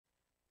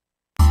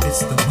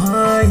It's the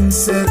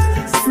mindset.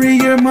 Free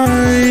your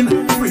mind.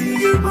 Free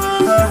your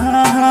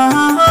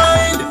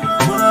mind.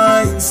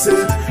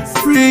 Mindset.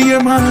 Free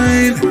your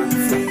mind.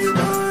 Free your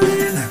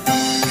mind.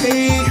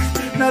 Hey,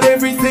 not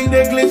everything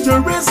that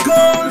glitter is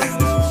gold.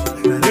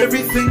 Not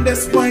everything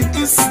that's white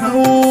is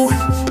snow.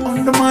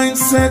 On the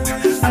mindset,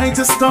 I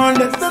just start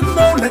let them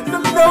know, let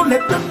them know,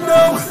 let them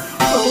know.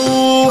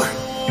 Oh,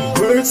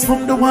 words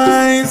from the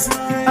wise.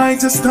 I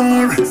just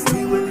start.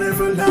 We will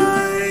never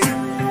lie.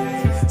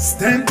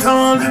 Stand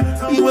tall,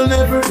 he will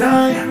never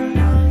die,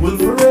 will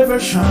forever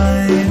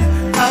shine.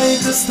 I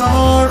the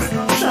star,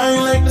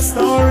 shine like the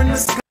star in the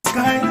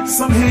sky.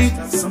 Some hate,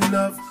 some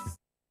love.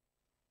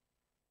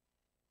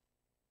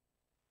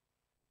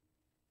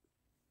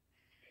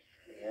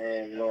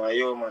 No,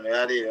 you man,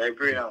 I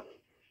pray now.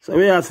 So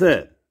what you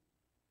say?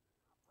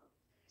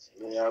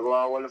 I go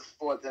on all the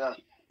fort now.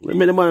 Let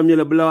me the man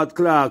nearly blood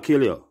clot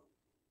kill you.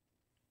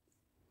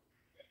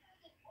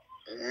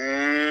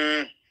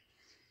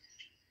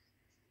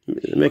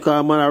 Make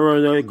a man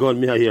run away gun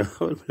me here.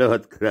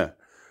 Blood clot.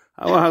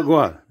 How I go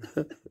on?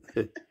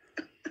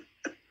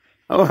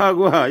 How I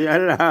go on? You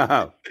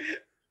laugh.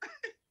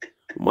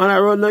 Man I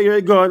run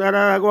away gun,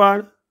 how I go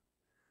on?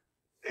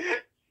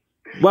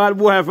 Bad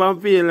boy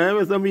from Finland,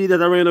 what's the me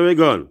that I run away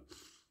gun?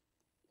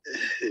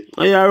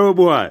 Are you a road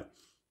boy?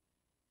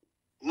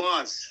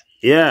 Moss.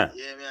 Yeah.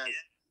 Yeah, man.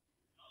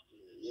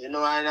 You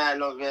know, I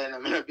love it.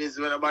 I'm not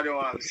busy with nobody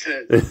wants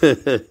it. I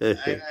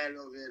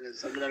love it.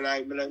 Something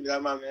like me,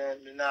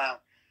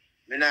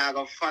 me not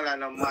go follow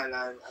no man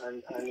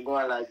and go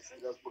like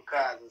just because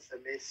I say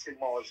me see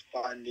more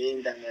on the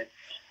internet.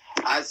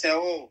 I say,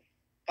 oh,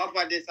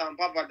 Papa this and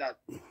Papa that.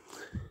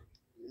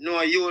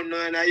 No, you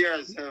know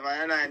yourself,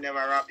 and I never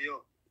rob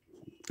you.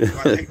 I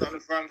take on the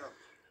front.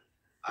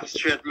 I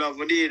straight love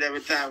with it every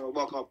time we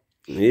buck up.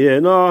 Yeah,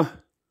 no.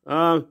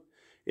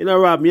 You know,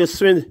 Rob, you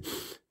swindle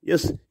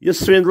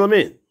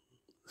me.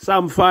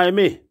 Sam fire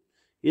me.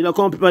 You know,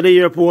 come to the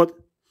airport.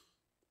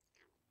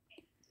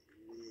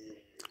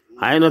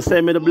 I know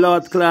send me the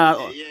blood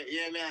clot.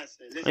 Yeah, me I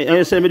say. And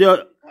you send me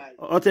the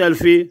hotel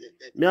fee.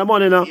 Me have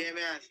money now. Yeah,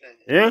 me I say.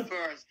 Yeah? The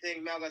first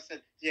thing me I gonna say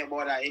to you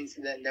about that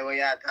incident that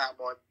we are talking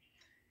about.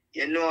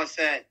 You know,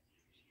 say,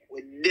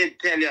 we did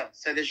tell you,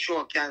 say the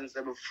show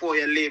cancel before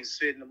you leave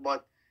Sweden,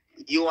 but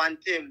you and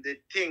him, the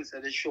things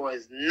that the show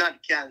is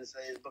not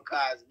canceled is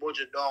because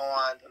budget don't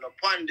want to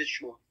upon the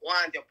show,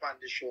 want you upon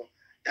the show.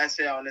 That's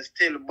why I'm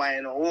still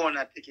buying a own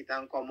ticket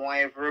and come.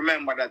 Why if you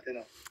remember that, you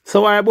know.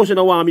 So why Bush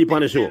don't want me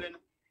upon the show?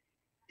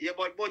 Yeah,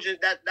 but budget,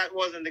 that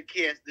wasn't the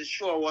case. The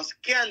show was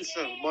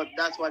cancelled, but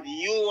that's what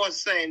you were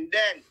saying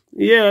then.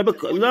 Yeah,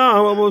 because no, I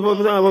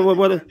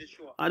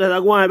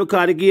don't want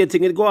because the gate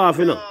thing it go off,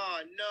 you know.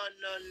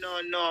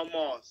 No,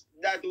 Moss.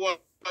 That was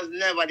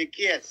never the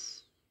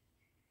case.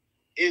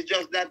 It's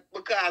just that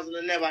because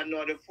we never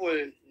know the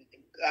full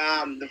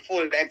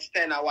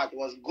extent of what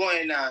was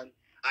going on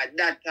at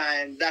that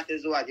time. That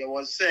is what you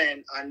was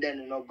saying, and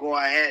then go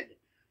ahead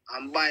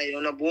and buy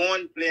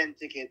one plane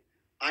ticket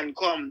and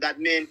come. That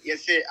means you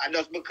say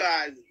just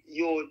because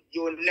you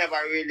never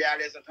really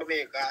listen to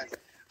me, cause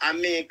I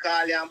may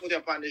call you and put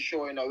up on the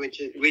show, which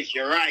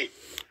you're right.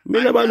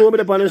 Me never know me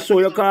up on the show.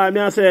 You call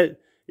me and say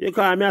you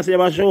have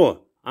a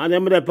show. And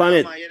then me upon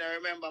it. Man, you don't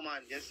remember,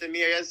 man. You see me,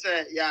 you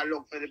say, yeah,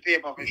 look for the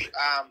paper for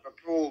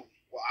prove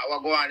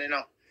what go on, you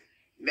know.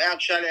 Me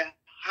actually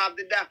have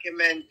the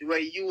document where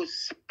you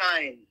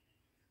sign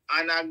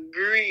and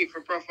agree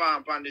for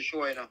perform on the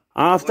show, you know.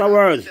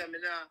 Afterwards.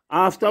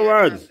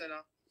 Afterwards.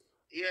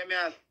 You hear me,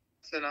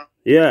 you know?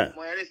 Yeah.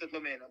 But you listen to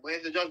me, you know? But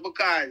it's just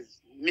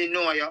because me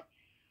know you,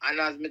 and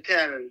as me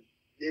tell,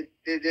 the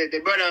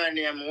brother in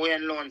him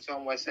Wayne Loan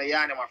somewhere say,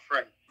 yeah, I'm my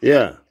friend.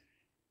 Yeah.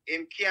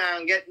 Him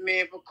can't get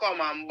me to come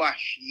and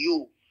bash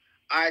you.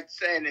 I'd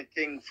say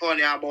anything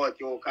funny about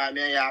you, because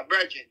me are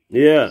virgin.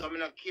 Yeah. So I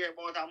don't care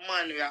about a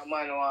man where a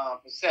man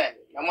wants to say.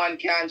 A man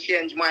can't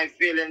change my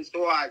feelings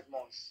towards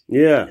Moss.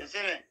 Yeah. You see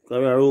me?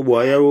 Come here, rude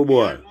boy, rude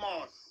boy.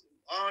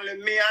 Only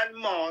me and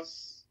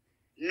Moss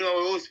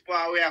know whose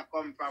part where I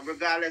come from.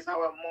 Regardless of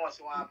what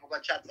Moss wants to go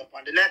chat up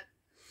on the net,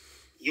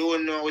 you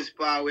know whose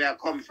part where I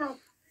come from.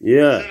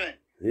 Yeah. You see me?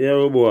 Yeah,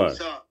 rude boy.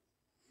 So,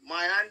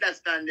 my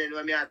understanding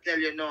when I tell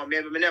you no,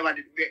 maybe me never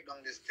did break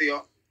down this to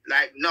you.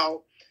 Like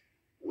now,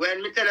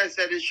 when me tell you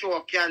say the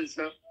show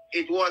cancel,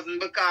 it wasn't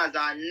because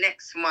our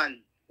next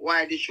man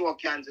why the show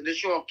cancel. The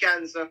show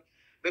cancel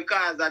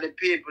because of the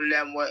people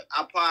them were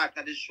a part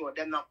of the show.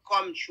 Them not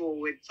come through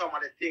with some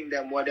of the things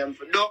them what them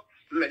for do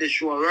to make the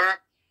show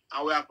work,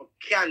 and we have to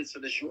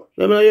cancel the show.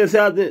 Let me you say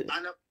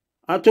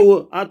I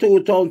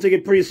told town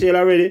ticket pre-sale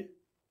already.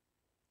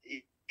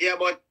 Yeah,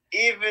 but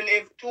even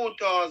if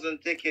 2,000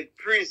 ticket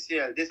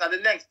pre-sale, this is the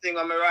next thing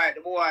I'm write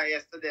the boy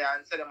yesterday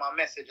and sent him a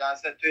message and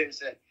said to him,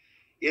 say,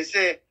 you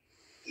say,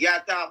 you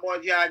talk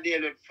about your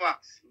deal with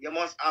facts. You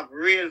must have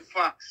real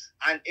facts.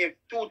 And if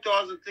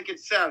 2,000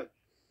 tickets sell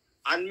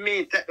and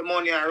me take the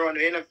money and run,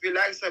 you know, feel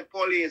like say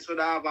police would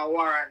have a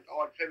warrant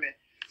out for me.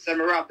 So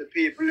me rob the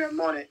people their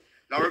money.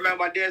 Now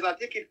remember, there's a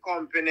ticket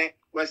company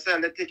where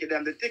sell the ticket.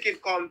 And the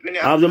ticket company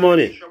have the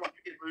money. What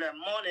people them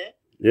money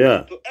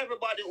Yeah. to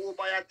everybody who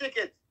buy a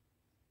ticket.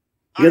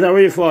 Get a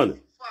refund.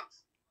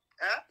 Facts.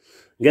 Eh?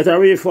 Get a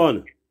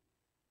refund.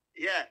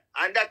 Yeah,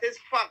 and that is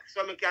fact,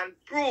 so we can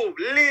prove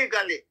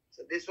legally.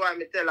 So this is why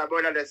I tell a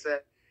brother that say,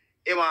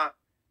 me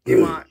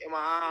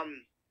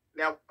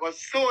have to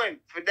sue him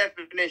for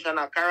definition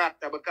of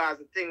character because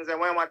the things that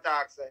when I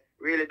talk say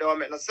really don't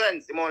make no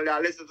sense. Him only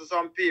listen to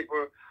some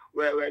people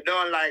where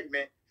don't like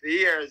me for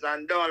years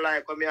and don't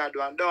like what me I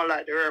do and don't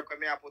like the work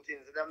me I put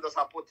in. So them just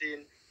a put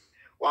in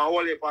one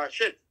whole heap of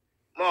shit.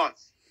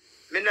 Most.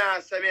 Me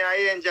not say me an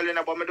angel, you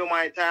know, but me do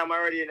my time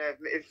already. You know,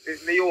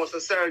 if me used to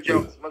sell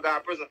drugs, me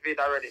got prison for it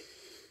already.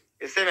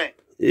 You see me?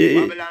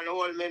 Babylon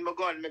hold me in my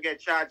gun, me get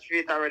charged for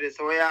it already.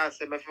 So we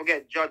say me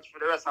forget judge for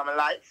the rest of my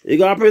life. You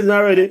got prison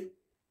already?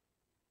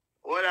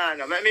 Hold on,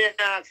 let me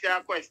ask you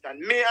a question.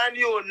 Me and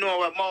you know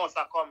where mouse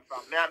come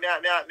from. Me ask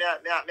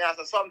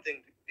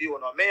something to you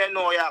know. Me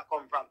know where you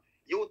come from.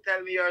 You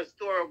tell me your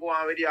story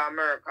going with your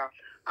America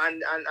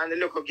and the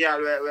little girl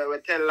we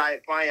tell lie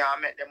upon you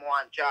and make them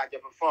want charge you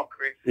for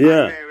fuckery.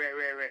 Yeah.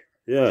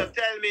 Yeah. So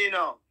tell me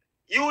now.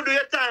 You do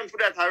your time for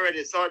that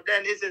already. So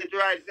then is it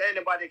right for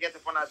anybody get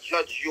up and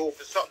judge you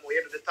for something we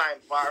have the time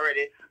for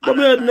already? But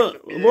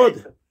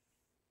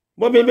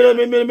me no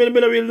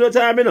really no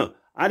time, you know.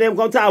 And them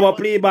come talk about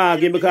plea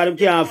bargain because them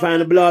can't find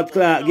the blood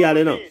clot girl,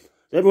 you know.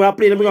 They want to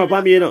play them come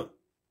for me, you know.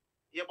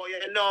 Yeah, but you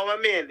know what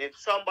I mean? If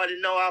somebody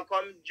know I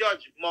come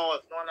judge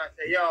Moss, no one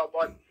say, yo,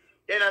 but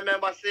you know,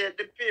 remember say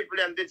the people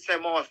them did say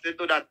Moss, they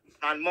do that,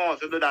 and Moss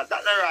they do that.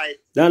 That's not right.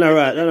 That's not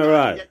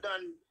right.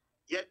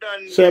 You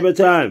done Several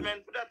times.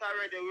 For that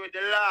already with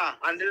the law,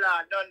 and the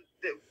law done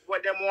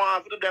what them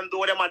want to do, them do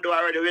what them do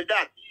already with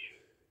that.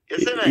 You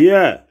see me?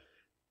 Yeah.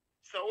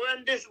 So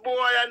when this boy,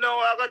 I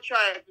know, I go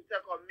try to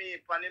take on me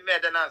and he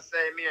made and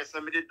say me, so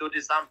me did do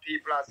this and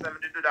people and say me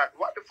did do that.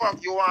 What the fuck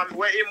you want?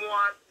 Where him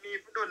want me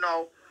to do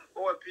now?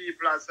 What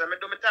people and say me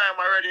do my time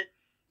already.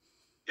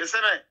 You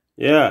see me?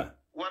 Yeah.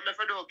 What me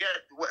for do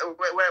get where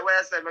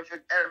I say me for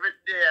every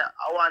day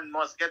I want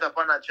must get up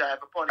on a try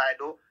for fun I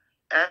do.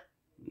 Eh?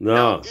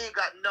 No. Now, he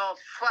got no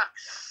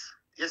facts.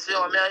 You see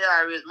how me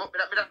I raise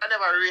I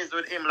never raised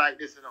with him like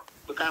this, you know.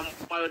 Because I'm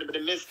already with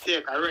the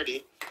mistake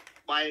already.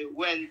 By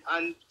when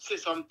and see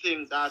some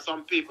things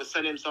some people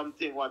send him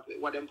something what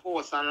them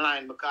post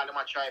online because them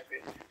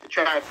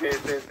try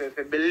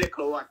to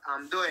belittle what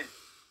I'm doing.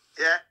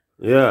 Yeah?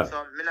 Yeah.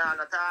 So me not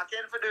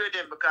talking for doing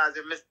them because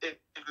if me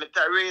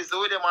raise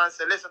with them and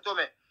say, listen to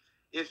me,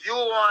 if you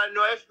want to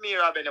know if me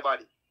rob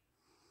anybody,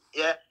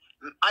 yeah,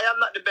 I am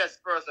not the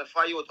best person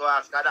for you to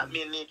ask, because that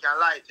means me can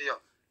lie to you.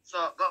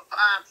 So go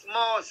ask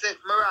Mose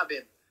if me rob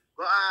him.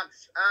 Go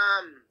ask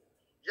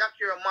Jack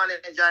your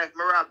manager if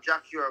me rob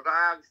Jack your. Go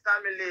ask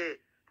family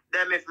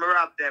them if me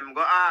rob them.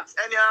 Go ask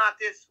any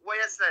artist what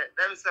you say.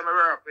 Them say me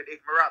work with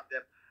if me rob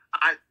them.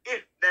 And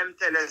if them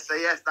tell us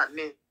say yes, that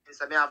means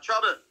me have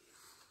trouble.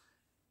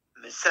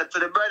 Me said to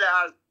the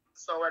brother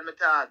so when me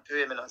talk to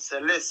him, I say,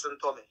 listen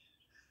to me.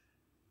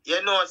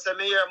 You know, say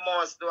me hear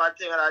Mouse do a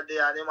thing that day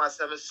and him a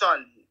say, my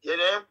son. You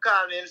know him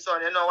call me him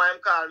son. You know why him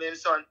call me him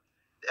son? At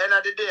the end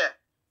of the day,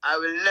 I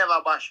will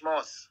never bash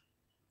Mouse.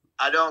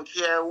 I don't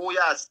care who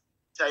you ask.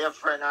 Say your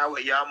friend or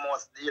your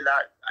Mouse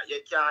dealer.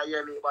 You can't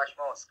hear me bash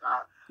Mouse.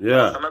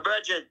 Yeah. I'm a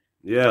virgin.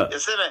 Yeah. You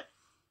see me?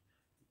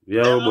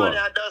 Yeah, them boy. money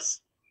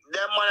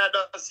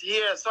just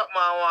hear something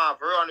I want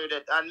to run with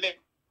it and me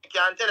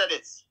can't tell you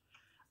this.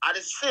 And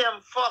the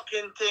same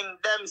fucking thing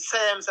them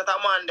same set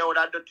of man they would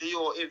have done to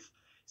you if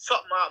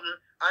something happen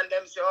and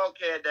them say,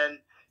 okay then,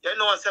 you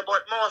know, say,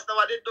 but most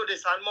never did do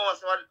this and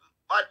most never,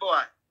 bad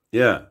boy.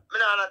 Yeah. Me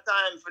not have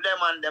time for them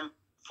and them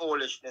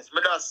foolishness.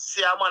 Me just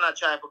see a man a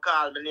try to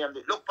call me name.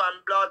 Look for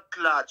blood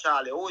clot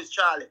Charlie. Who is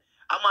Charlie?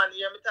 A man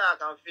hear me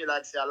talk and feel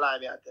like say a lie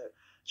me I tell.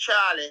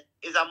 Charlie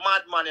is a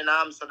madman in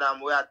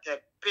Amsterdam where I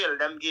take pill.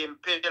 Them give him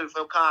pill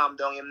for calm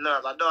down him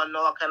nerves. I don't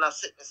know what kind of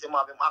sickness him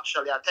have. Him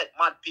actually I take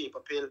mad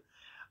people pill.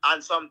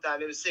 And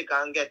sometimes he's sick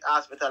and get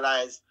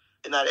hospitalized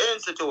in an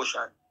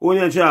institution. Who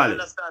is Charlie? You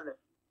understand me?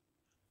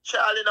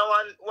 Charlie, no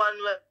one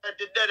where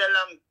they dead a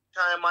long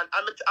time, and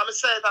I'm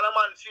saying that a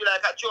man feel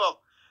like a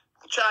joke.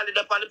 Charlie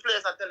up on the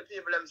place and tell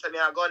people them say me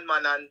a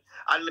gunman and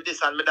me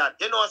this and me that.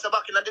 You know, so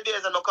back in the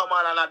days when I come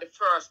on and I'm the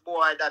first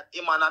boy that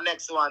him and the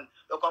next one,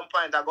 you come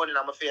point a gun in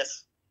my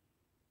face.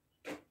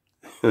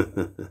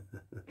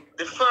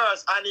 The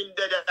first and him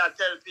dead that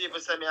tell people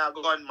say me a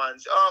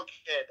gunman. So,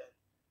 okay then.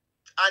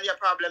 And your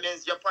problem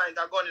is you point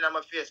a gun in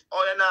my face.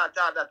 Oh, you not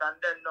thought that, and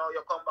then now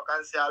you come back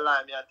and say a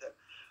lie, me I tell.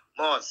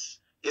 Moss,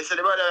 you see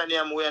the brother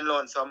named Wayne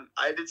Lonesome,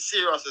 I did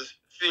seriously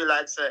feel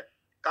like, say,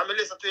 can me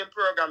listen to him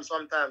program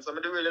sometimes, so I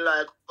do really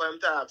like how him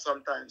talk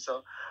sometimes.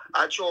 So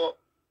I show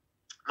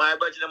my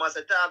buddy them I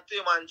say, talk to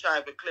him and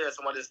try to clear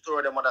some of the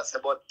story them what say,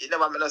 but it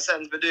never made no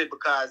sense to do it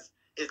because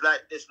it's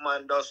like this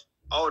man does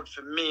out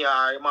for me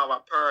or him have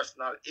a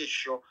personal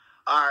issue.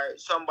 Or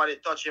somebody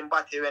touch him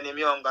body when him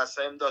younger,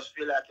 so him just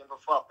feel like him for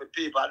fuck with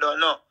people. I don't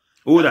know.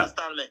 Who that?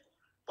 Understand me?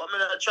 But me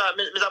not try.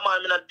 Me a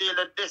man, me not deal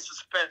with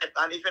disrespect.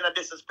 And if you not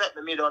disrespect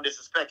me, me don't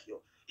disrespect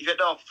you. If you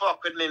don't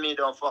fuck with me, me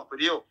don't fuck with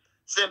you.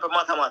 Simple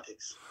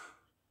mathematics.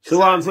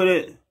 So I'm for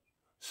the.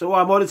 So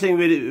I'm all the thing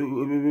with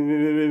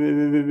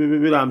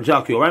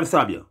Jack you. I'm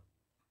stab you.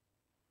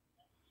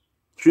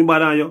 Stream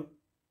bad on you.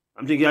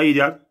 I'm thinking you're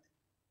idiot.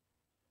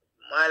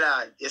 My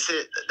lad, you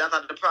see, that's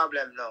not the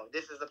problem now.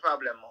 This is the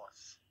problem,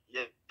 Moss.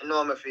 You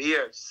know me for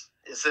years.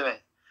 You see me?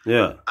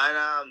 Yeah.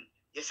 And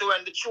you see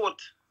when the truth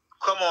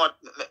come out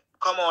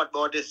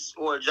about this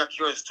whole Jack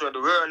Hughes story, the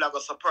world like a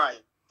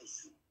surprise.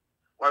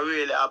 What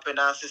really happened,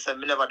 and sister,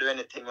 me never do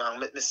anything wrong.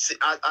 Me see,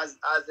 as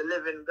the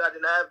living God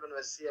in heaven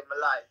will save my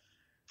life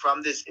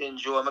from this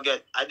injury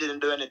I didn't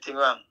do anything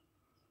wrong.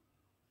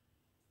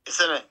 You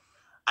see me?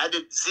 I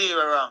did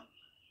zero wrong.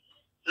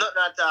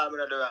 Nothing at all I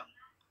do wrong.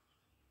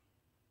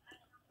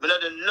 I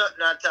don't do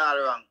nothing at all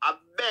wrong. I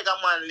beg a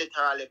man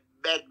literally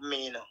beg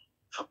me, you know,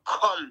 to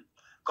come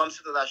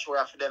sit to that show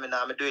for them, and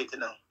I do it, you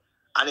know.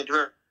 And it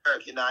work,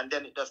 you know, and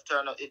then it just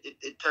turn out,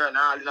 it turn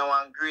all in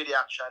one greedy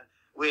action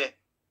way.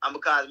 And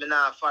because me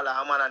not follow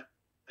a man and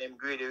him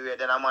greedy way,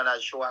 then a man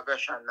that show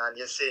aggression. And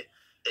you see,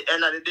 at the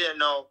end of the day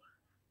now,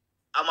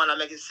 a man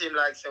make it seem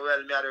like, say,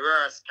 well, me are the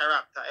worst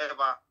character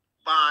ever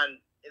born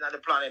in the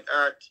planet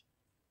Earth.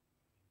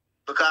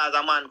 Because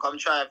a man come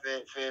try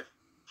to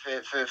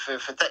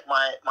take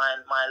my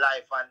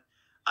life,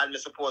 and me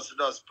supposed to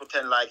just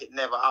pretend like it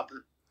never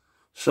happened.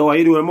 So are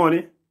you doing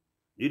money?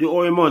 You do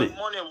owe him money?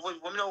 Money, we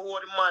don't owe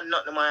the man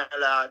nothing, my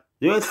lad.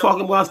 You ain't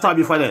fucking want to stab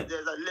you for that.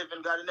 There's a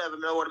living God in heaven,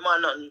 we don't owe the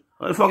man nothing.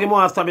 What the fuck you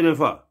want to stab him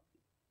for?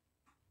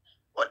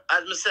 But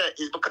as I said,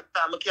 it's because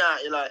I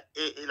can't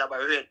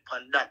elaborate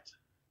on that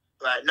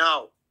right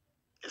now.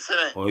 You see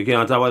me? Oh, you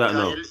can't talk about that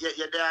now?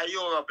 You're there in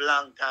Europe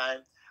long time,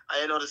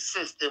 and you know the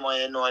system,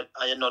 and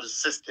you know the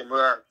system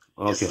work.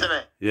 Okay. You see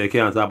me? Yeah, you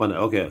can't talk about that.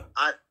 Okay.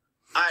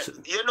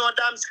 You know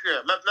damn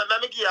square.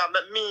 Let me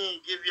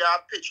give you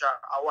a picture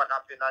of what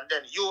happened, and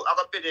then you are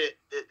going to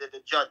be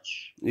the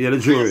judge. Yeah, the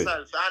jury.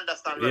 Yourself, you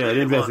understand? Yeah, the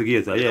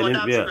investigator. You Yeah, know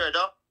damn square,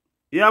 though?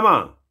 Yeah,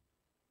 man.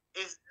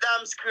 It's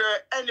damn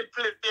square any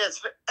place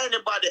for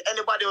anybody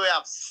who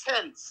have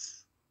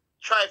sense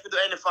try to do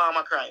any form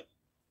of crime.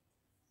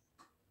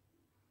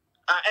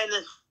 Or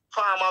any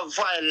form of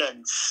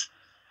violence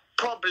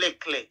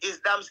publicly. Is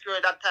damn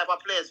square that type of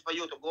place for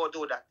you to go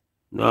do that?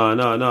 No.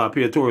 I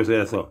pay tourists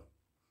there, so.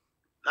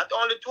 Not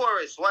only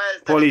tourists. Why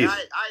is police.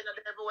 I not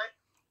everywhere.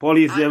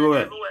 Police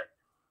everywhere.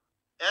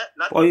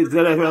 Yeah? Police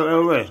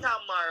everywhere.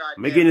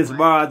 McGuinness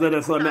bar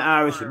there, so my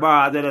Irish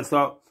bar there,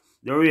 so.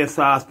 The race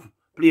sauce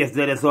place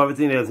there, so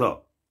everything there,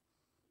 so.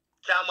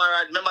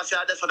 Camera, remember, say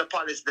that's for the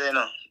police there,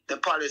 no? The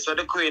police for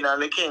the queen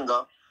and the king,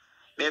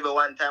 maybe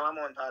one time a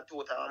month or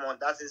 2 times a month.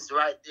 That is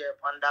right there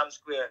upon Dam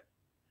Square.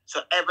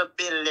 So every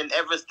building,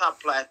 every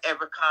stoplight,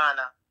 every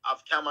corner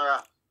of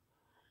camera.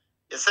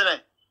 You see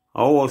me?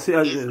 Oh, see,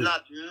 it's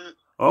not me.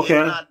 Okay.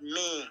 It's not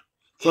me.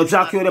 So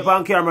Jack, you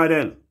on camera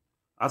then?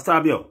 I'll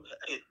stab you.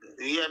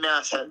 Yeah, me,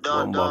 I said,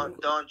 don't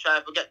try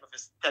to forget me to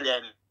tell you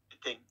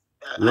anything.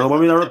 No, but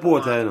I'm a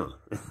reporter, you know.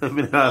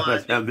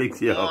 I'm big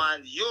to you.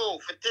 And you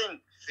for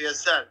think for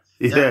yourself.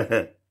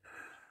 Yeah.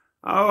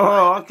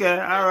 Oh, okay,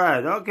 all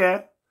right,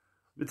 okay.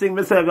 I think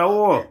myself,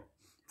 oh,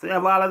 so you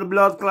have all of the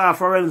blood clot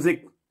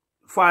forensic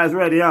files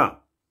ready, huh?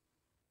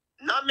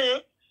 Not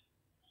me.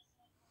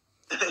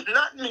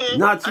 Not me.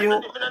 Not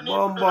you.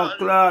 Bumbo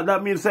clot.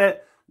 That means say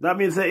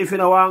if you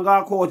don't want to go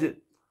to court, and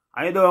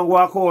you don't go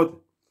to court,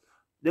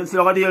 then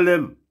still got to deal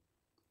them.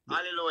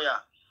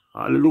 Hallelujah.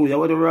 Hallelujah.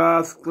 What the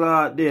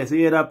rascal there?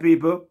 See that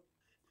people?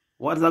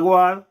 What's that go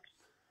on?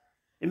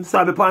 Him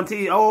stab the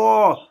panty.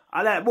 Oh,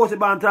 I like both the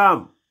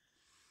bantam.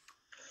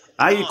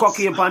 I eat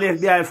cocaine on the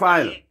FBI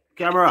file.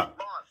 Camera.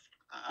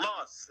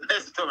 Boss,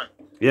 listen to me.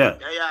 Yeah.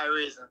 Yeah,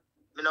 reason.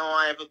 I don't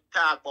want to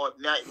talk about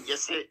me. You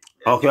see?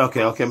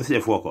 Okay. Me see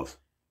focus.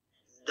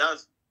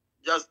 Just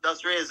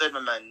raise it, my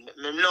man.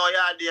 Me know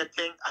you do your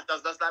thing.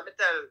 Just let me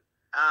tell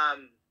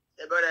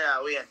the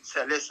brother here,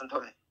 say, listen to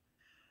me.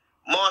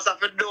 Most of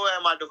the do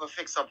him do for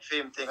fix up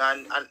film thing,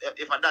 and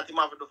if that him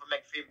have to do for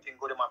make film thing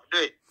good, him have to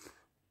do it.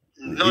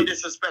 No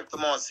disrespect to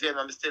most him,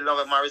 I still love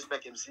him and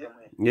respect him same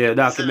way. Yeah,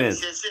 document.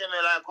 See me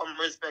like come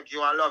respect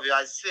you and love you.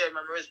 I say him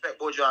and respect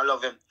both you and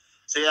love him.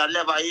 So you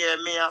never hear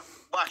me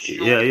bash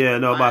you. Yeah,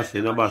 no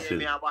bashing. Hear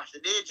me bash the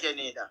DJ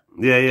neither.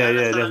 Yeah,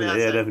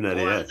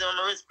 definitely. Yeah.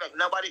 Respect.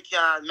 Nobody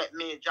can make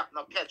me jack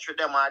no catch with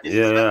them or this.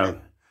 Yeah.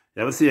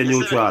 You ever see a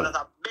neutral? That's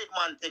a big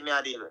man thing me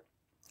I deal with.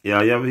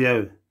 Yeah, you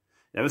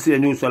ever see a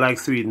neutral like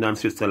Sweden and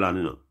Switzerland,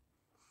 you know?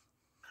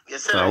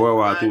 Yes, sir. So World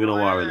War II, we don't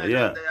worry,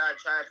 yeah. They are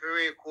trying to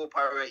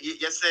recuperate.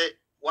 You see,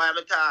 why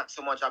I talk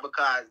so much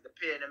because the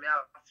pain I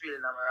have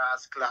feeling I'm a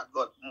rascal,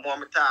 but more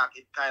I talk,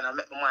 it kind of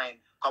make my mind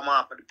come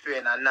off of the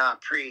pain and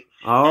not pray.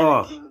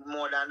 Anything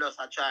more than just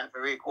I try to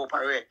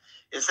recuperate.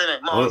 You see me,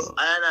 Mouse,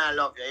 I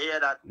love you. You hear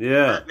that?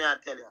 Yeah. Let me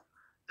tell you.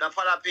 Now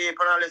follow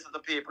people and listen to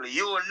people.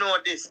 You know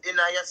this in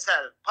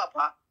yourself.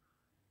 Papa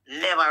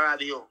never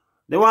rob you.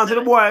 They want to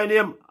the boy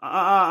named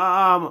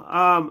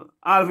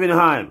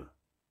Alvinheim.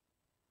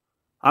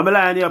 I'm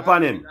lying here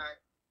upon him.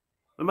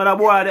 Remember that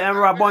boy, the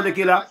Emerald Bounty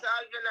Killer?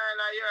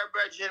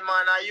 virgin,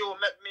 man, and you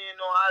make me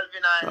know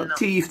Alvin, you know.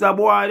 Thief, that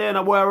boy there,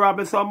 that boy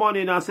robbing some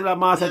money and still a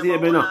master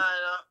table, you know.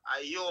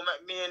 And you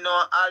make me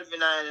know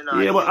Alvin, you know.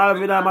 Yeah, but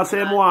Alvin, I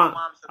say more.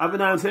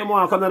 Alvin, I say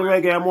more, come to the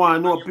reggae more,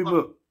 know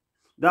people.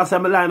 That's how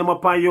I line them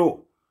up on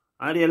you.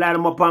 And they line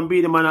them up and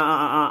beat them and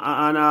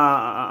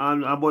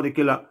body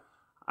killer.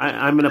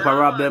 I'm going to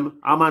rob them.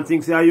 A man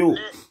thinks they are you. Me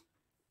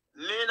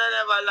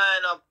never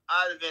line up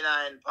Alvin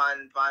and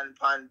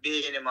pan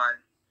Beanie, man.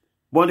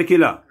 Bounty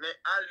Killer. Me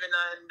Alvin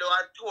and do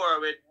a tour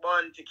with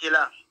Bounty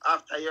Killer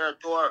after your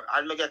tour.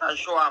 And me get a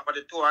show up at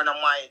the tour and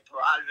my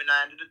tour. Alvin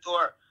and do the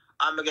tour.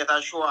 And me get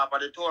a show up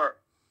at the tour.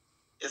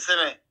 You see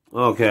me?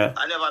 Okay.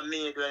 I never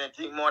made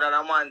anything more than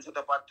a man set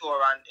up a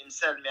tour and him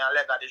sell me a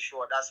leg at the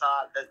show. That's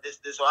all.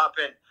 This will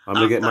happen. I'm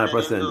going to get my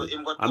percent.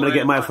 I'm going to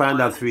get my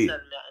finder's fee. Him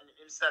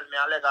sell me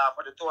a leg off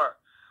for the tour.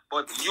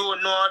 But you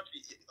know,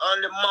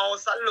 only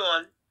Mouse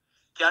alone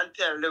can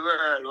tell the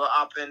world what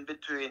happened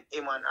between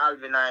him and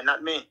Alvin and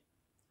not me.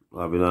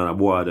 Alvin and a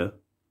boy there.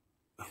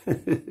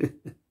 Only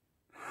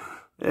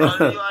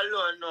you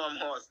alone know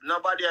Mouse.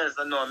 Nobody else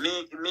know. Me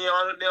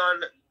only,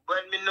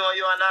 when me know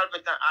you and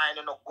Alvin, I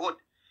know good.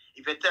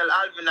 If you tell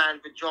Alvin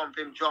and to jump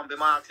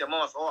him, ask him,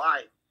 Mouse, oh, I.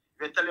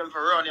 If you tell him to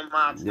run him,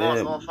 ask Mouse,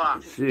 how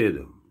far. Shit.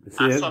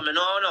 That's something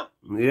no.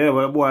 Yeah,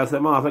 but the boy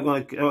said, Mouse, the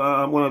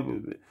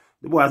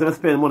boy said,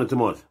 spend money too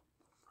much.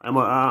 I'm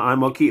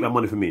gonna keep that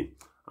money for me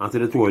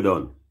until the tour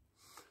done.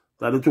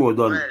 That the tour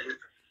done. Well,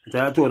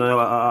 the tour done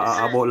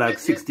about like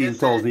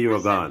 16,000 euro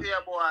gone.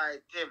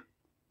 Boy, Tim,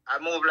 I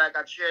move like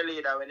a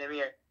cheerleader when him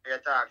hear you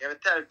talk. If you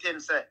tell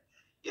Tim, say,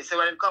 you see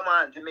when him come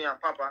on to me and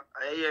Papa,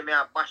 and you hear me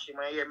bash him,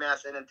 and you hear me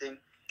say anything,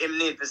 him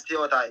need to stay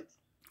out of it.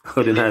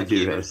 How did I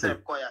keep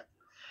himself quiet.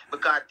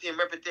 Because Tim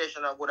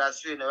reputation of good as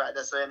swing right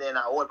there, so then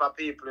I hold for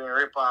people and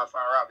rip off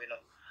and rob, you know.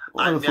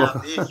 And we have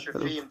the history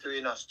for him to,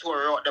 you know,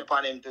 story out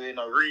upon him to, you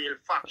know, real,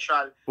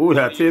 factual. Oh,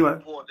 that's it,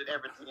 man.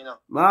 Everything, you know.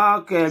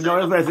 Okay, now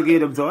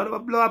investigate him, so I never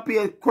blow up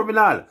a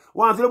criminal.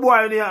 Once the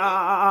boy in here,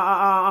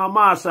 a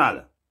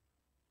marshal.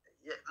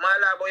 Yeah, my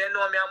lad, but you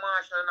know me a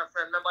marshal and a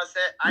friend. Remember,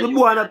 say, the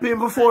boy not paying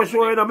before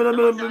show, you know. Me know the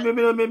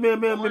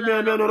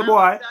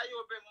boy.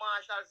 You bring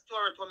Marshall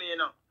story to me, you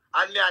know.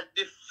 And me I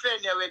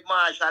defend you with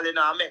Marshall, you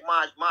know. I make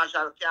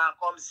Marshall can't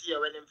come see you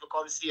when him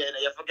come see you, you know.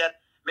 You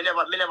forget. Me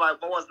never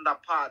wasn't a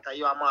part of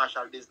your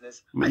Marshall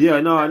business. Yeah,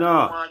 no.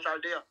 Marshall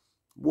there.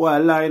 Boy,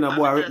 lie, you know,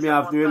 boy, rip me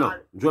after, you know.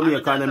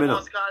 Jamaican, them, you know.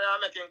 I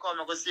make him come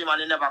and go see him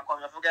and he never come,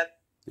 you forget?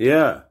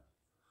 Yeah.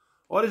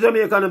 All the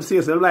Jamaican them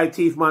say, so like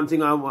thief man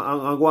thing and go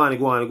on. My lad,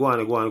 I know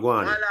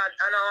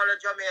all the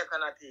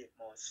Jamaican are thief,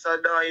 man. So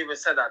don't even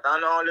say that. I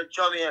know all the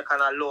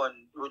Jamaican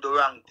alone do the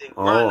wrong thing.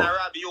 Man, I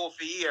rob you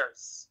for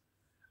years.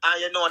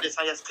 And you know this,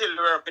 and you still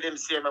work with him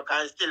same way,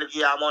 and still give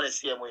your money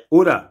same way.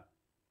 Who that?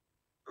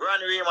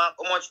 Ron Remark,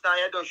 how much time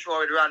you do show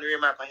with Ron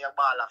Remark and you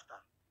ball after?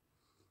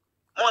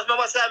 Most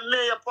remember say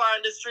mayor par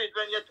in the street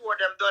when you tour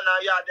them done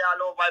and you're there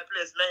all over the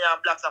place, mayor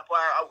and blacks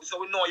apart, so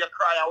we know you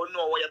cry and we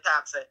know what you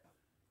talk say.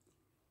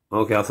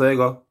 Okay, I'll say you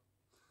go.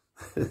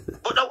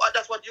 But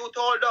that's what you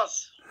told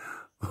us.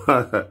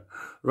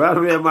 Ron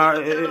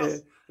Remark,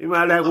 you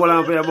might like hold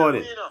on for your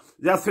money.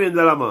 Just $20,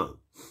 man.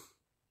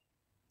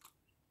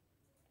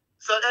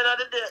 So at the end of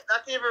the day,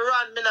 not even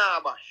Ron me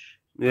nah bash.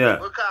 Yeah.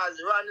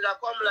 Because Ron did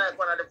come like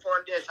one of the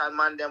foundation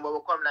man them, but we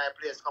come like a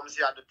place, come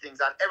see how do things,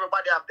 and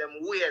everybody have them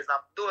ways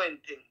of doing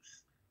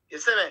things. You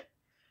see me?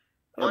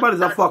 Everybody's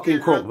a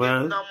fucking crook,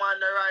 man. No man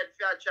the right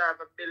for a try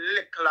to be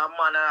little a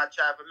man and a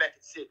try to make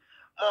it see.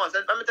 Most,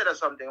 let me tell you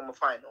something I'm gonna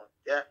find out,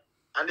 yeah?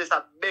 And this is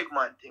a big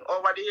man thing.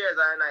 Over the years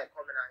I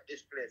coming at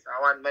this place,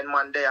 I want when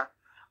man there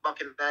back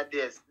in the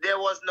days, there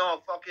was no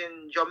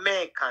fucking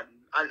Jamaican,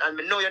 and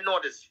we know you know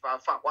this for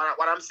a fact.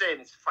 What I'm saying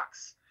is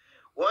facts.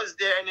 Was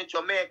there any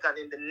Jamaican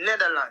in the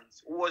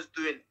Netherlands who was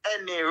doing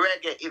any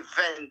reggae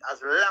event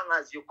as long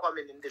as you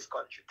coming in this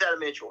country? Tell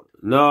me the truth.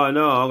 No, I'm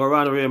gonna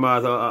run away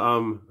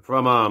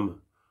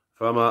from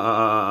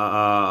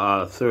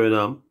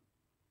Suriname.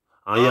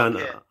 And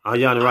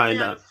Jan Ryan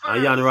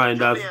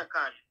does.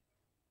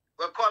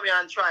 We'll come here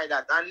and try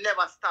that and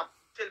never stop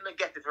till me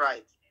get it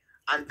right.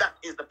 And that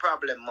is the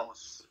problem,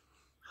 Mouse.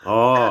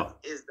 Oh. That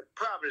is the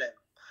problem.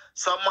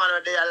 Some man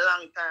are there a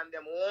long time,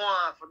 them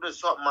want to do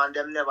something and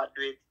them never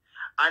do it.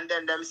 And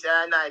then them say,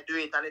 I do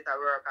it and it'll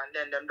work. And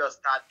then them just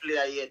start play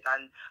it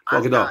and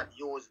start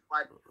use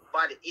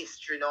bad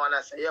history now. And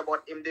I say, yeah,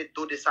 but him did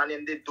do this and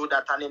him did do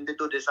that and him did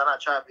do this. And I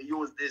try to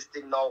use this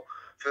thing now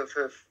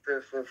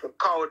for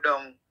cow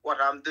down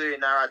what I'm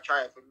doing, or I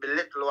try to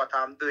belittle what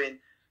I'm doing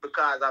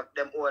because of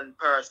them own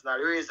personal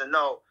reason.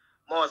 Now,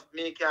 most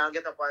me can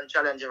get up and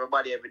challenge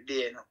everybody every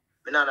day, you know.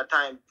 Me not have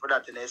time for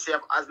that, you know. See,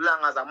 as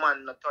long as a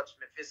man not touch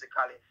me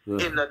physically,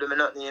 him not do me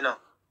nothing, you know.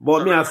 But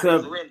so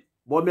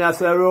me I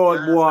say,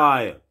 road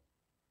boy,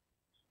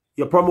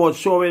 you promote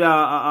show with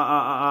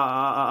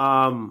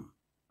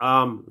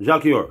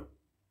Jacure.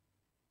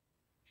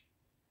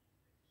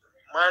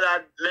 My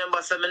lad,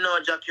 remember, say me know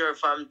Jacure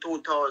from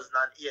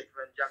 2008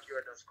 when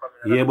Jacure was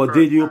coming. Yeah, but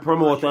did you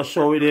promote a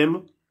show with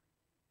him?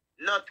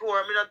 Not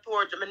tour, me not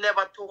tour. Me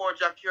never tour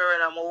Jack Ure in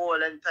my whole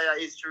entire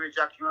history with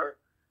Jack Ure.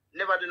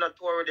 Never do not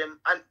tour with him.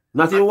 And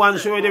not even one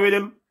show with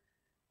him?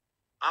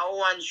 I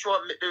want show,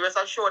 the rest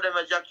of show them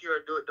with Jack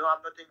Ure don't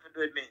have nothing to do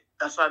with me.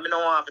 That's why I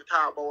don't want to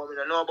talk about what I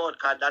don't know about,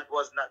 because that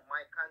was not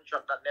my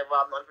contract. That never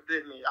have nothing to do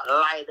with me. I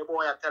lie, the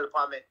boy I tell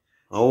for me.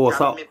 Oh,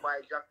 what's up? Me buy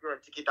Jack Ure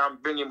ticket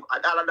and bring him.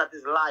 And all of that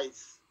is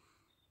lies.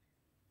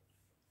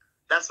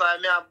 That's why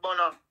me have bun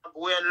up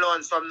Wayne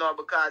Lonesome now,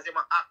 because he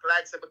act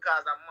like say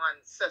because a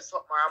man says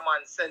something or a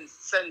man send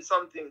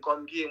something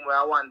come game where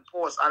I want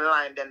post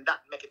online, then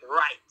that make it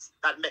right.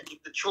 That make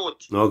it the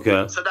truth.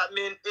 Okay. So that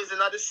means it's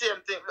not the same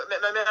thing. May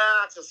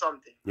I ask you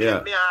something? Yeah.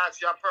 May I ask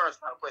you a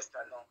personal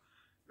question now?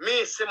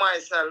 Me see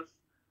myself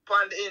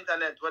on the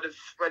internet where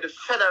the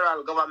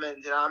federal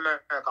government in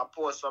America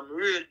post some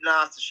real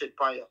nasty shit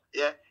on you.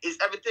 Yeah? Is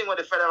everything what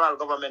the federal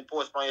government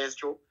post on you is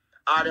true?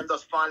 Or them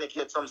just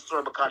fornicate some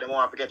story because they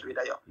want to get rid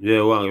of you?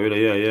 Yeah, want to get rid of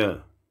you, yeah.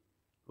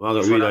 Want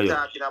to get rid of you. That's what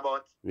I'm talking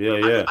about. Yeah,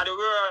 yeah. And the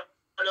world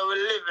we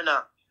live in,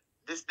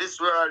 this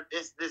world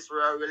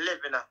we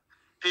live in,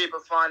 people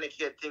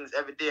fornicate things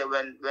every day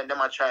when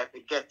them are trying to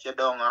get you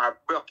down or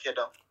broke you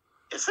down.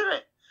 You see me?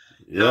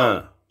 Yeah.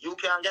 No, you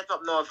can't get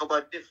up now if you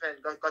got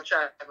different, go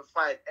try to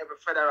fight every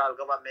federal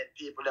government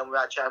people, then we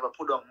are trying to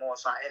put on more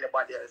so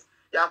anybody else.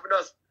 You have to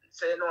just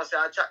say, say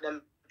I chat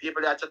them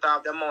people that chat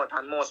off their mouth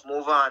and most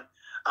move on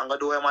and go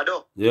do what I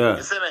do. Yeah.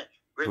 You see me?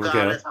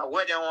 Regardless of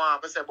what they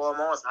want to say about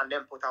mouse and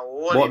then put a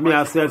whole. But me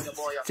I said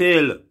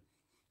still,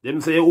 them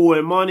say you owe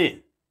him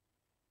money.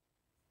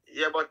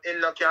 Yeah, but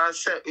in no can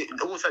say,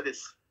 who said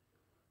this?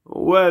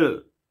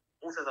 Well.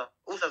 Who said so?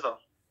 Who said so?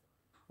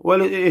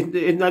 Well,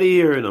 it's not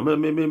here, you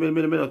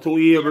know. 2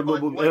 years,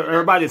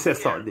 everybody says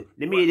so.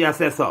 The media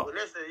says so.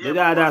 The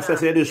dad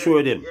says they just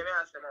showed him.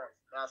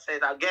 I'll say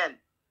it again.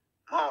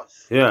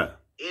 Mouse. Yeah.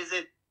 Is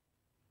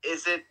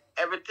it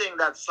everything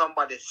that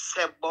somebody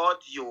said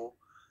about you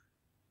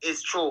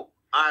is true?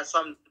 Or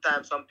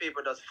sometimes some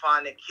people just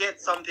fornicate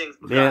some things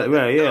because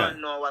they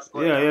don't know what's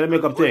going on. Yeah, they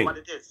make up thing.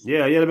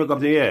 Yeah, they make up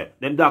thing, yeah.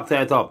 Them doctor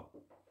it up.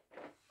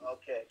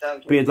 Okay,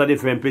 thank you. Paint a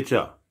different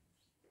picture.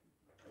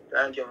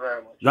 Thank you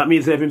very much. That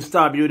means if him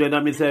stab you, then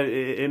that means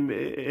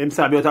him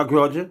stab you with a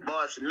grudge?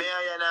 Boss, me and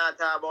you not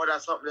talk about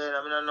that something,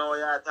 I don't know what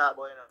you're talking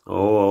about, you know.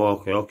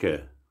 Oh,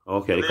 okay.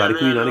 Okay, because the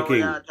queen and the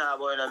king.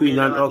 Queen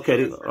and, the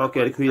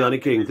queen and the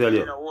king tell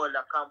you. Hold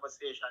a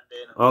conversation there,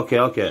 you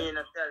know. Okay. Me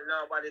not tell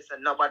nobody, say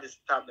nobody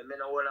stab me. Me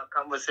not hold a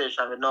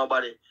conversation with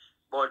nobody.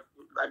 But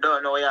I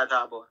don't know what you're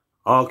talking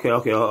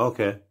about.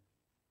 Okay.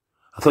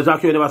 So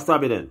Jack, you never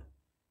stab you then?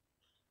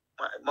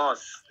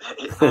 Boss,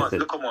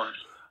 look, come on.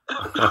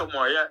 Come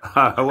on, yeah.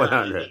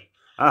 100.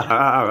 All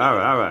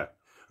right.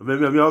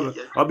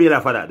 I'll be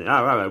there for that then.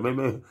 All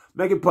right.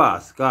 Make it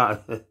pass. Cause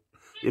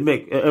you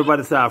make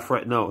everybody start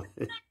fret now.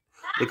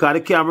 Because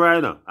the camera,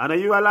 you know. I know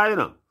you are lying, you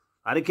know.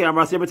 And the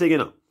camera see everything, you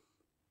know.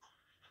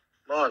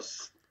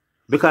 Boss.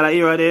 Because I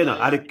hear it, you know.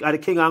 Are the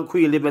king and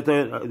queen live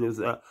better,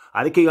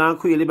 are the king and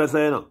queen live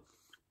better, you know.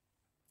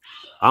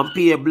 And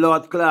pay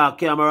blood clot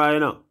camera, you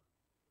know.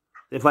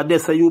 If I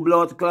say you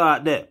blood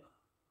clot there,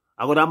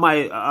 I go to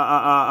my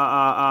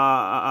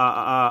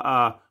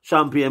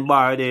champagne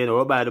bar there, you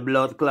know, buy the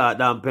blood clot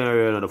damn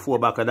Perrier, you know, the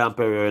 4-back of damn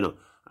Perrier, you know.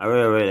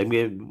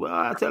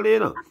 I tell you, you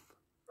know.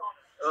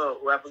 Oh,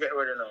 we have to get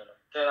ready now.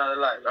 Turn on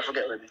the light. I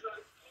forget ready.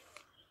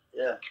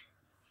 Yeah.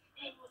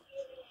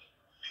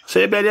 So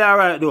you better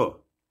alright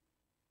though?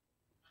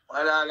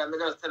 Well, let me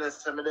just tell you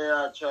something there.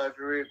 I try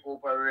to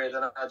recuperate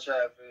and I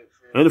try to...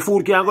 And the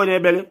food can't go in your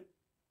belly?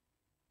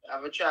 I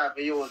will try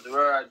to use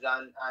words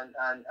and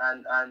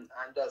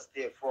just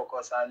stay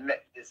focused and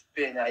make this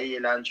pain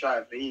heal and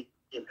try to heal.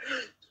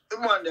 The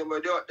man them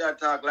will do that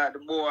talk like the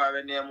boy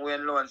when name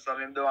Wayne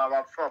Lonesome, him don't have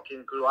a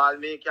fucking clue. All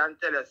me can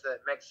tell you, say,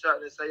 make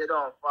certain so you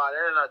don't fall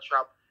in a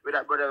trap with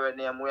that brother when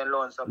name Wayne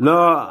Lonesome. No,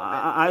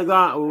 I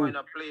got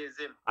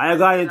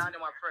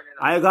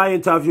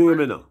interview him,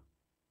 you know.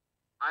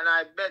 And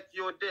I bet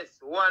you this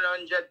 100%,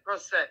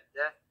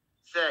 yeah.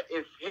 Say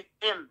if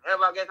him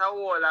ever get a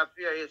hold of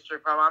your history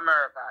from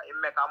America, he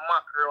make a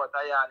mockery out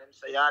of you and him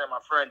say, "You're my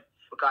friend,"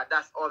 because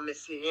that's all me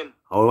see him.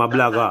 Oh, my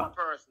blogger.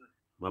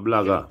 My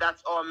blogger.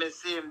 That's all me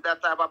see him.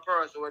 That type of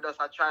person who does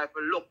try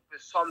to look for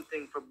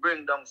something to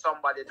bring down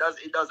somebody. It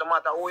doesn't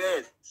matter who he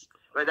is.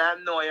 Whether I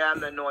know you, I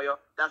don't know you.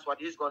 That's what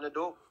he's gonna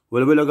do.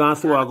 Well, we're going to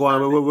go on.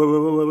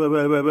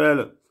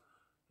 Well.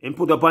 Him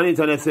put up on the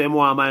internet say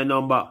more my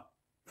number.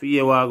 For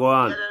you what go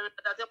on. That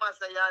him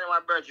say you're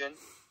my virgin.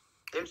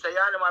 Him say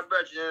you're my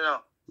virgin, you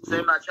know. So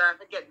him trying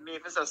to get me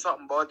if he say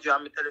something about you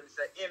and me tell him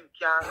say him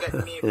can't get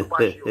me to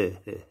watch you.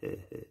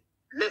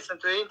 Listen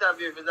to the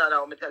interview if it's not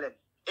that, me tell him.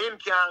 Him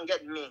can't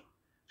get me.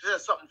 If he say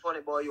something funny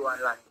about you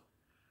online.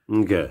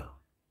 Okay.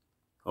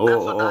 Oh,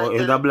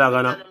 is that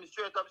blogger now? Tell him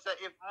straight up say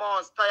if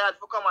Mo's tired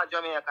for come to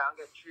Jamaica and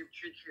get 3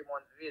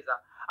 months visa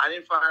and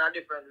if find a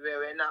different way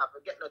we not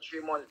get no 3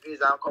 months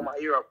visa and come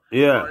to Europe.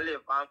 Yeah. And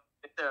live and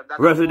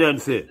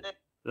residency.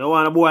 They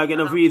want a boy get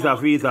a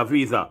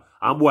visa,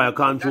 and boy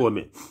control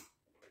me.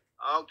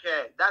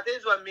 Okay, that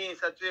is what me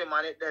said to him,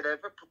 and it did.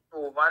 If you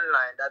prove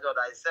online, that's what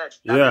I said.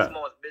 That is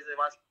most business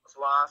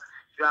was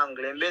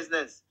triangling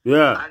business.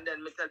 Yeah. And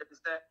then me tell him,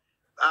 say,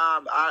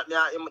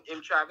 him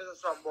try to say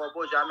something about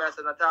budget. I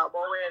said, not talk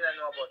about Wayne and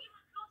no budget.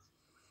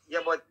 Yeah,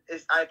 but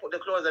I put the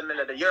clothes in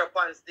the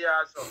Europeans there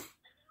also.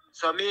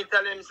 So me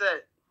tell him,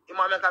 say, he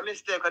might make a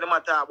mistake when he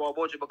might talk about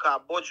budget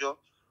because budget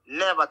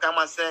never come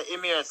and say,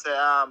 him here say,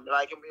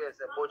 like him here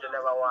say, budget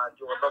never want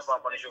you to perform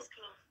on the show.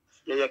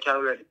 Yeah, you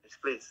can read it,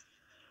 please.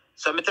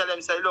 So me tell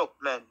him, say, look,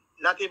 man,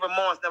 not even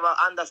most never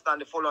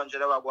understand the full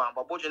 100 ever go on,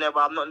 but budget never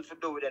have nothing to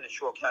do with any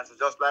show cancer,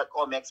 just like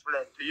me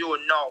explained to you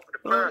now for the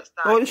first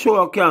time. Oh, the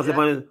show cancer,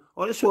 yeah?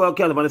 The show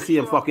cancer on the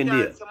same fucking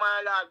day.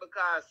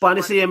 On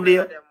the same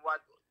day.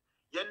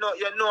 You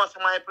know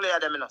somebody player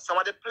them, you know. Some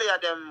of the player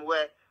them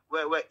where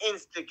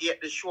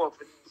instigate the show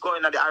for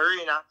going to the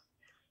arena,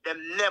 them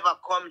never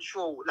come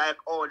through like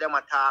all them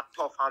attack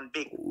tough and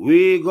big.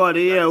 We got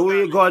it,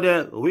 we got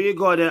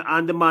it,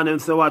 and the man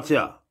himself watch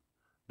here.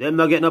 Them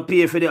not get no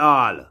pay for the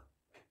all.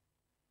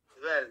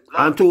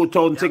 Well, and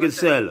 2,000 tickets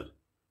sell.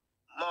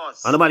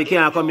 And nobody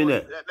can't come in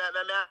there. Let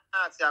me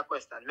ask you a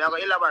question. I'm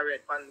going to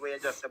elaborate on what you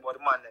just said about the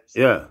man themselves.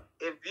 Yeah.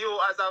 If you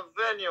as a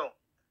venue,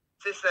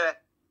 to say,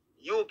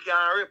 you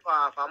can rip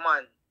off a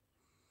man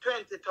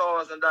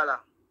 $20,000,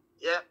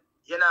 yeah,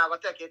 you're not going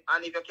to take it.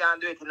 And if you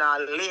can't do it in a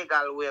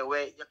legal way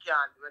where you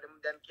can't, where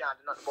them can't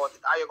do nothing about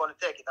it, are you going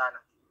to take it or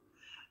not?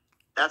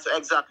 That's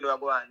exactly what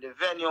going on. The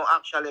venue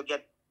actually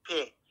get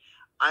paid.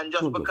 And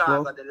just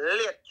because of the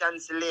late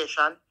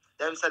cancellation,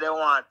 them say they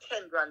want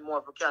 10 grand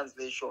more for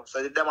cancellation.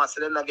 So them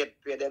say they not get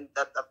paid. Them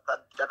that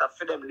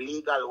for them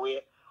legal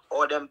way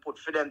or them put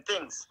for them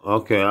things.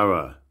 Okay, all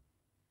right.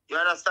 You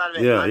understand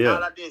me? Yeah, and yeah.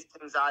 all of these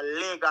things are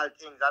legal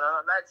things. And I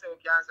don't like say we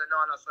can't say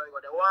no,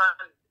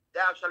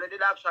 so they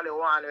did actually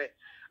want it.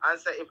 And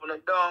say if we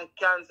don't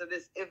cancel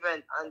this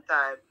event on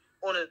time,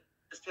 only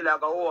still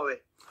go over.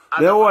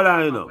 But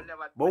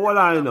what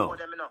I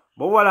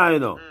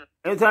know?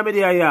 Anytime I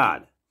do a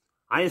yard,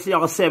 I say I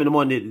got 7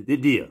 money the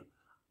day.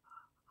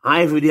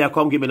 And every day I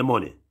come give me the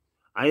money.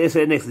 And you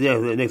say next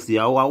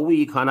year, a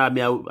week and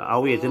I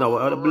wait, you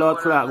know, the blood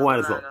clot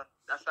going so.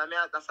 That's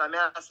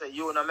why I say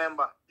you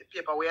remember the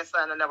paper we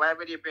sign and never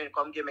every day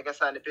come give me a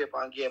sign the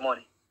paper and give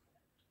money.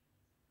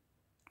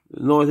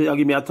 No, you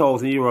give me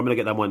 €1,000, I'm gonna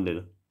get that money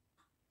then.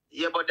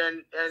 Yeah, but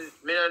then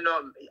me don't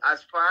know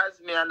as far as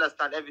me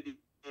understand every day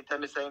tell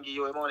me saying give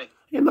you money.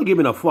 You're not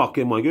giving a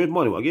fucking money, give me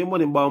money. Give me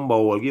money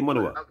bamba, give me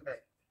money what? Okay.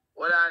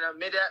 Well I know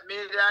me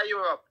there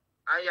Europe.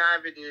 And you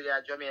every day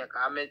there Jamaica.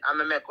 I'm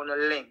make on a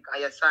link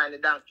and you sign the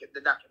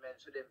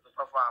documents to them to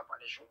perform on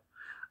the show.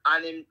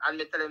 And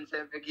me tell him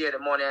saying to get the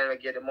money and we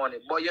get the money.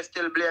 But you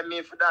still blame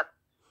me for that.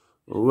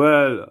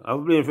 Well, I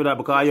blame for that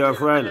because you're a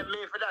friend. You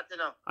blame me for that, you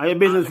know. Are you a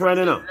business friend,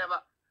 you know?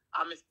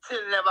 I'm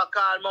still never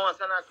call Mouse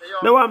and I say, yo.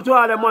 No, I'm to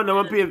all the money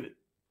I'm pay.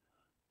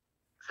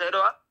 Say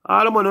what?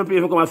 All the money I'm pay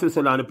for come to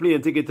Switzerland, the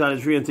plane ticket and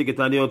the train ticket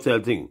and the hotel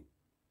thing.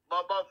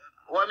 But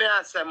what me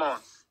I say,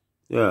 Mouse?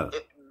 Yeah.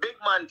 Big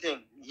man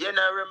thing. You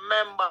know,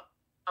 remember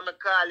I'm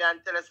call you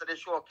and tell us the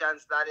show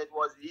cancelled and it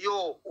was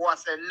you who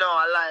said no,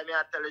 I lie, me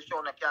I tell the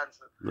show not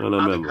cancel. No,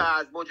 remember.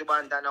 Because Buju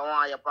Bantan don't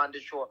want you on the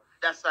show.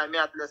 That's why me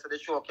I tell us the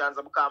show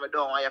cancel because I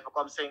don't want you to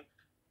come sing.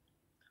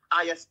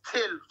 And you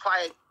still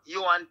fight,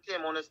 you and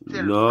Tim on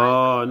still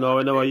fight. No,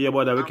 we never hear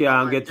about that. We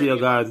can't get to you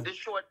guys. The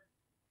show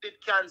did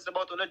cancel,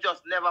 but we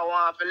just never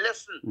want to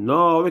listen.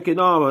 No, we can,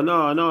 no.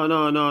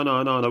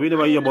 We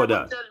never hear about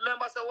that.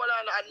 Remember, so well,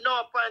 at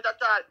no point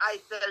at all, I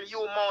tell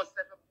you, Mouse,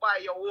 to buy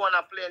your own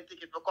plane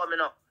ticket for coming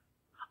up.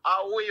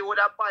 Or we would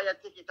have buy a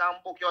ticket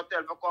and book your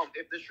hotel for come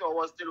if the show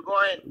was still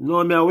going.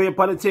 No, man, wait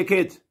for the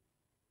ticket.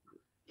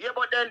 Yeah,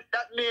 but then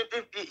that means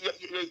if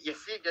you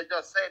see, you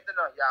just say it, you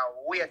know,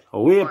 yeah,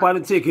 wait for the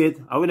ticket.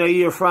 I will not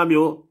hear from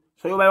you.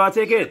 So you buy a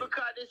ticket?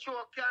 Because the show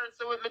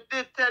cancelled with me,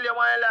 did tell you,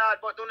 my lad,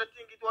 but don't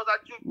think it was a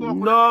joke.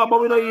 No,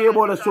 but we don't hear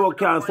about the show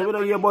cancel. We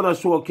don't hear about the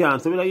show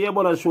cancel. We don't hear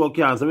about the show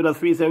cancel. We just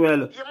feel say,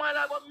 well. Yeah, my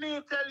lad, but me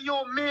tell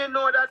you, me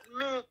know that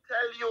me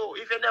tell you.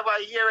 If you never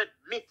hear it,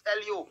 me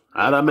tell you.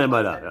 I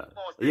remember that.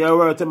 Your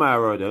word to my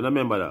word. I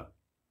remember that.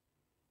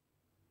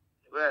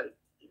 Well,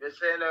 if you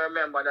say no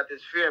remember, that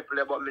is fair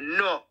play, but me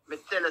know. Me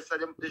tell us that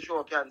the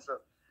show cancel.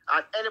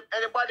 And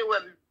anybody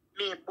when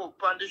me book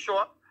on the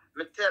show,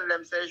 me tell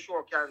them say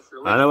show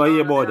cancel. I never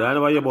hear about that. I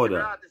never hear about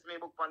that. Artist me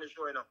book on the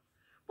show, you know.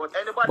 But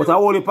anybody. But I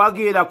only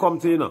paggy that come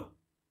to you know.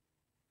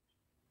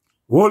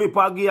 Only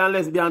paggy and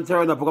lesbian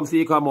turn up come see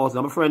you come out.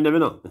 I'm a friend them, you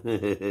know.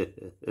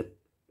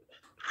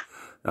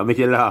 I make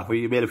you laugh.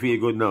 You better feel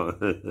good now.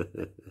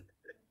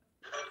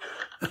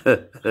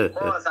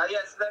 Boss,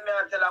 yes, let me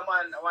tell a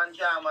man one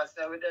jam I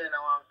say we there in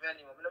one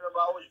venue. I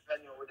remember which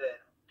venue we there.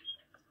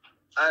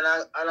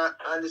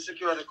 And the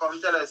security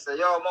come tell us, say,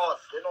 yo, Moss,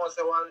 you know,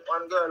 say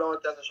one girl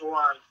out there, she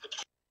want